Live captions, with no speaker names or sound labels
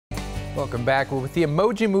Welcome back. Well, with the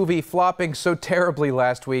Emoji Movie flopping so terribly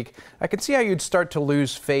last week, I can see how you'd start to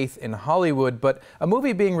lose faith in Hollywood, but a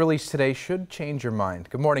movie being released today should change your mind.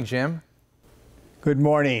 Good morning, Jim. Good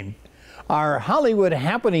morning. Our Hollywood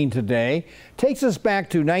happening today takes us back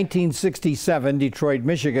to 1967, Detroit,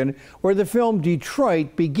 Michigan, where the film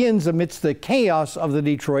Detroit begins amidst the chaos of the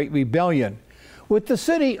Detroit Rebellion. With the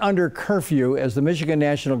city under curfew as the Michigan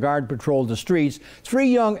National Guard patrolled the streets, 3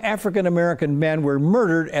 young African-American men were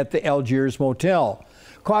murdered at the Algiers Motel.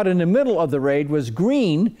 Caught in the middle of the raid was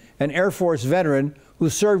Greene, an Air Force veteran who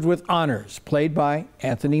served with honors, played by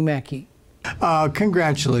Anthony Mackie.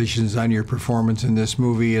 Congratulations on your performance in this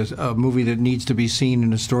movie. Is a movie that needs to be seen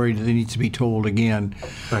and a story that needs to be told again.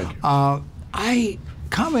 Thank you. I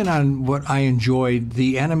comment on what I enjoyed.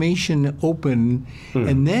 The animation open,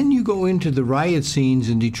 and then you go into the riot scenes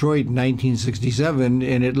in Detroit in 1967,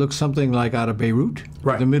 and it looks something like out of Beirut,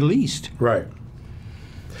 right. The Middle East. Right.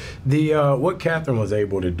 The what Catherine was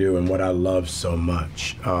able to do, and what I love so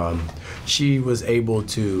much, she was able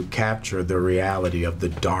to capture the reality of the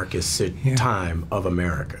darkest time of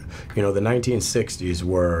America. You know, the 1960s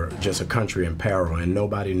were just a country in peril, and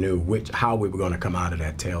nobody knew how we were going to come out of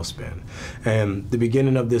that tailspin. And the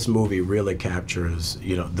beginning of this movie really captures,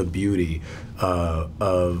 you know, the beauty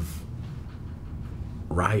of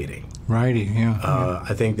rioting. Rioting, yeah.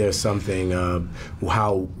 I think there's something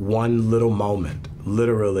how one little moment,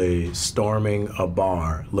 literally storming a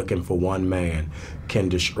bar looking for one man, can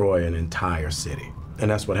destroy an entire city.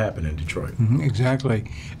 And that's what happened in Detroit. Exactly.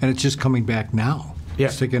 And it's just coming back now. Yeah.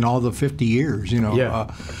 It's taken all the 50 years, you know.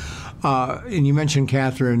 Yeah. And you mentioned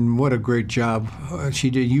Catherine. What a great job she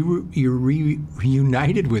did. You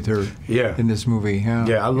reunited with her in this movie.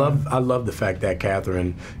 Yeah, I love the fact that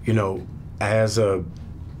Catherine, you know, as a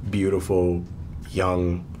beautiful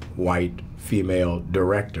young white female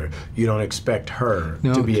director, you don't expect her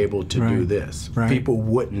to be able to do this. Right. People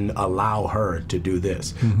wouldn't allow her to do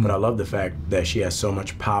this. But I love the fact that she has so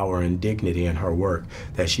much power and dignity in her work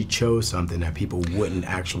that she chose something that people wouldn't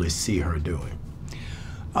actually see her doing.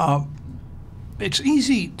 It's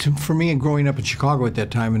easy for me, growing up in Chicago at that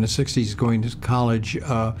time in the 60s, going to college,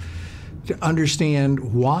 to understand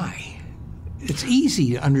why. It's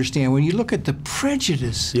easy to understand when you look at the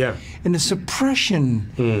prejudice and the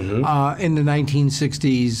suppression in the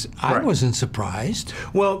 1960s. I wasn't surprised.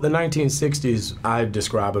 Well, the 1960s, I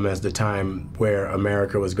describe them as the time where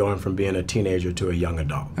America was going from being a teenager to a young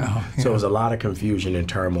adult. So it was a lot of confusion and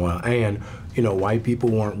turmoil. And, you know, white people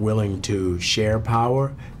weren't willing to share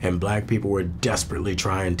power, and black people were desperately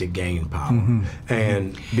trying to gain power.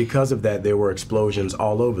 And because of that, there were explosions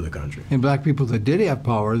all over the country. And black people that did have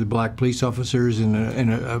power, the black police officers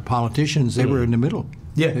and politicians, they were in the middle.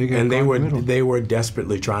 Yeah, and they were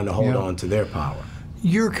desperately trying to hold on to their power.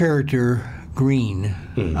 Your character, Greene,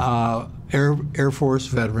 Air Force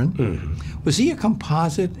veteran, was he a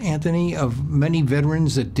composite, Anthony, of many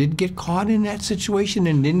veterans that did get caught in that situation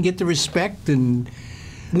and didn't get the respect? And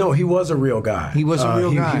no, he was a real guy. He was a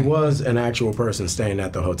real guy. He was an actual person staying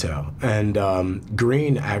at the hotel. And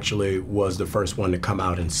Greene actually was the first one to come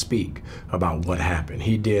out and speak about what happened.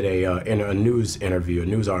 He did a news interview, a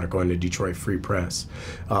news article in the Detroit Free Press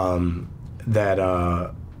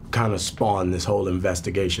that kind of spawned this whole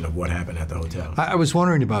investigation of what happened at the hotel. I was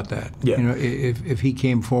wondering about that. Yeah. You know, if he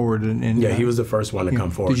came forward and yeah, he was the first one to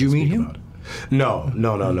come forward. Did you meet him? About it.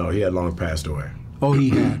 No. He had long passed away. Oh, he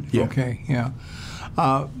had. Yeah. Okay. Yeah.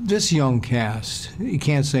 This young cast, you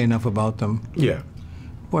can't say enough about them. Yeah.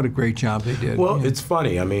 What a great job they did. Well, it's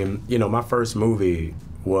funny. I mean, you know, my first movie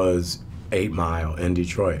was 8 Mile in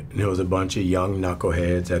Detroit. And there was a bunch of young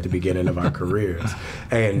knuckleheads at the beginning of our careers.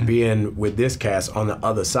 And being with this cast on the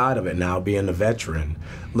other side of it now, being a veteran,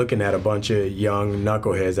 looking at a bunch of young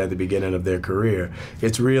knuckleheads at the beginning of their career,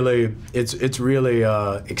 it's really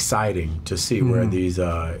exciting to see where these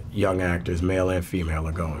young actors, male and female,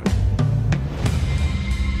 are going.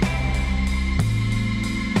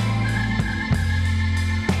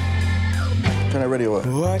 Turn that radio up.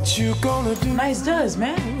 What you gonna do? Nice does,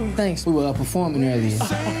 man. Thanks. We were performing earlier.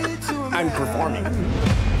 I'm performing.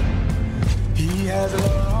 He has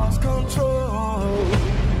lost control.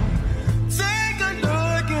 Take a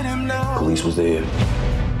look at him now. Police was there.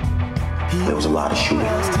 There was a lot of shooting.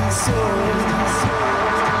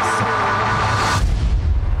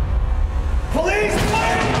 Police!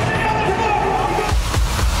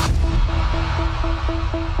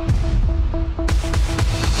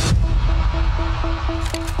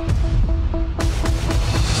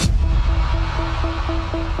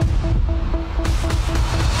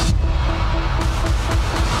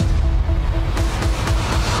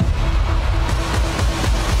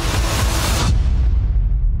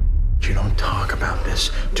 about this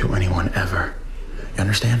to anyone ever. You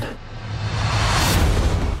understand?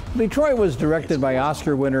 Detroit was directed by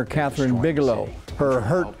Oscar winner Kathryn Bigelow. Her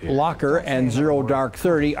Hurt Locker and Zero Dark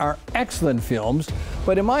 30 are excellent films,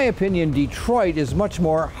 but in my opinion, Detroit is much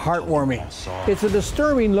more heartwarming. It's a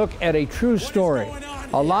disturbing look at a true story.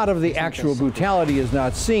 A lot of the actual brutality is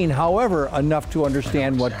not seen, however, enough to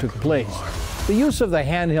understand what took place. The use of the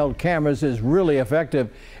handheld cameras is really effective,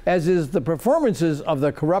 as is the performances of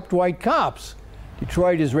the corrupt white cops.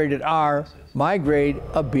 Detroit is rated R, my grade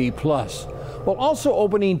a B+. Well, also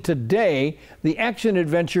opening today, the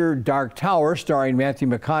action-adventure Dark Tower starring Matthew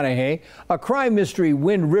McConaughey, a crime mystery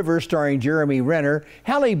Wind River starring Jeremy Renner,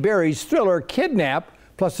 Halle Berry's thriller Kidnap,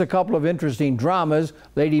 plus a couple of interesting dramas,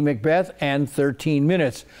 Lady Macbeth and 13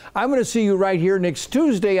 Minutes. I'm going to see you right here next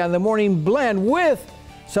Tuesday on The Morning Blend with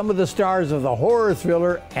some of the stars of the horror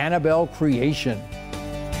thriller Annabelle Creation.